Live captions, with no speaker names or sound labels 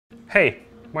Hey,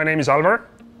 my name is Alvar.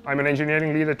 I'm an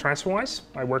engineering lead at TransfeWise.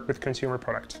 I work with consumer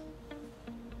product.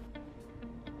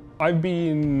 I've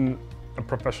been a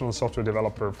professional software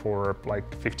developer for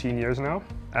like 15 years now.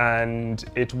 And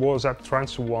it was at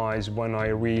TransfeWise when I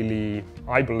really,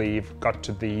 I believe, got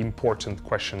to the important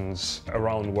questions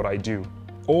around what I do.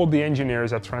 All the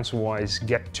engineers at TransfeWise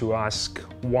get to ask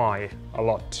why a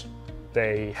lot.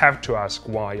 They have to ask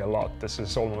why a lot. This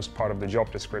is almost part of the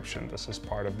job description. This is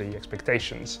part of the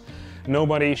expectations.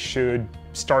 Nobody should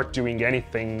start doing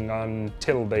anything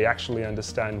until they actually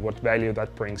understand what value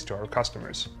that brings to our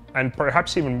customers. And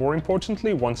perhaps even more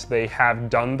importantly, once they have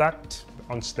done that,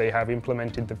 once they have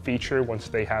implemented the feature, once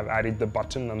they have added the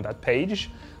button on that page,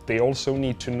 they also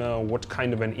need to know what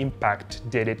kind of an impact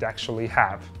did it actually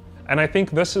have. And I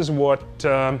think this is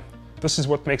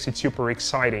what makes it super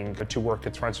exciting to work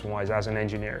at TransfeWise as an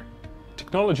engineer.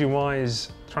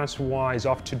 Technology-wise, TransfeWise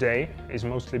of today is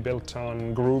mostly built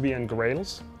on Groovy and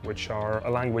Grails, which are a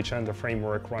language and a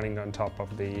framework running on top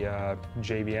of the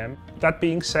JVM. That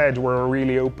being said, we're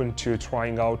really open to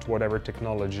trying out whatever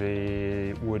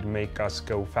technology would make us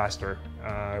go faster,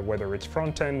 whether it's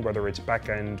front-end, whether it's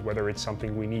back-end, whether it's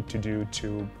something we need to do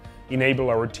to enable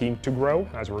our team to grow,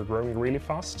 as we're growing really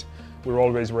fast. We're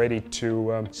always ready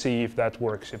to see if that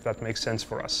works, if that makes sense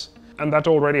for us. And that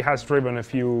already has driven a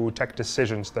few tech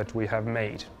decisions that we have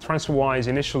made. TransferWise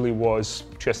initially was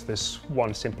just this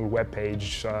one simple web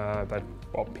page that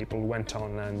people went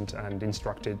on and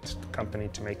instructed the company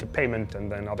to make a payment,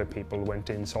 and then other people went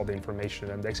in, saw the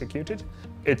information and executed.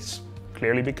 It's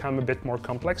clearly become a bit more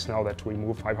complex now that we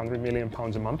move 500 million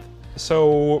pounds a month.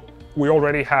 So we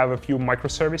already have a few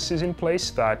microservices in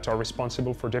place that are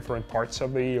responsible for different parts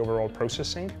of the overall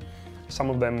processing. Some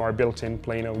of them are built in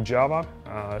plain old Java,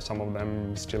 some of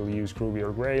them still use Groovy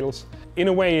or Grails. In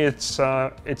a way, it's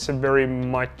a very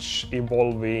much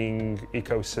evolving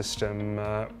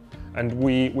ecosystem, and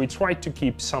we try to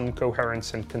keep some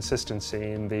coherence and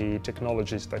consistency in the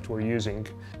technologies that we're using.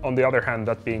 On the other hand,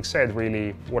 that being said,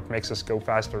 really what makes us go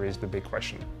faster is the big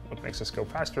question. What makes us go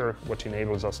faster? What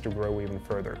enables us to grow even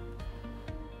further?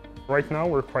 Right now,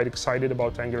 we're quite excited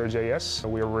about AngularJS.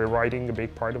 We're rewriting a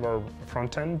big part of our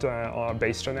front end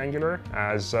based on Angular,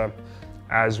 as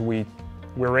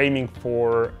we're aiming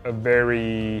for a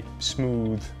very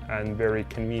smooth and very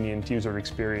convenient user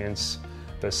experience.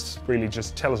 This really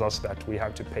just tells us that we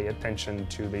have to pay attention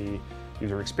to the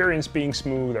user experience being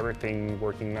smooth, everything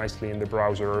working nicely in the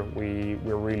browser. We're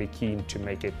really keen to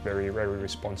make it very, very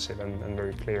responsive and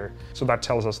very clear. So that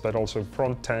tells us that also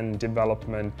front-end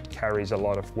development carries a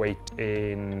lot of weight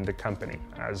in the company,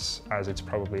 as it's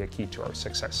probably a key to our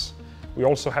success. We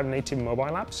also have native mobile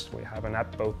apps. We have an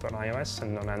app both on iOS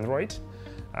and on Android.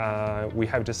 We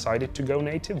have decided to go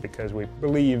native because we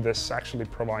believe this actually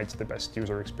provides the best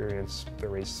user experience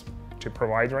there is to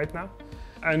provide right now.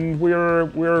 And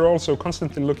we're also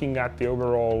constantly looking at the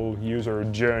overall user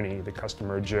journey, the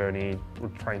customer journey. We're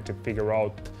trying to figure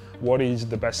out what is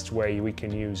the best way we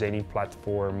can use any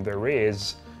platform there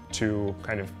is to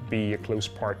kind of be a close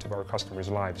part of our customers'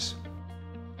 lives.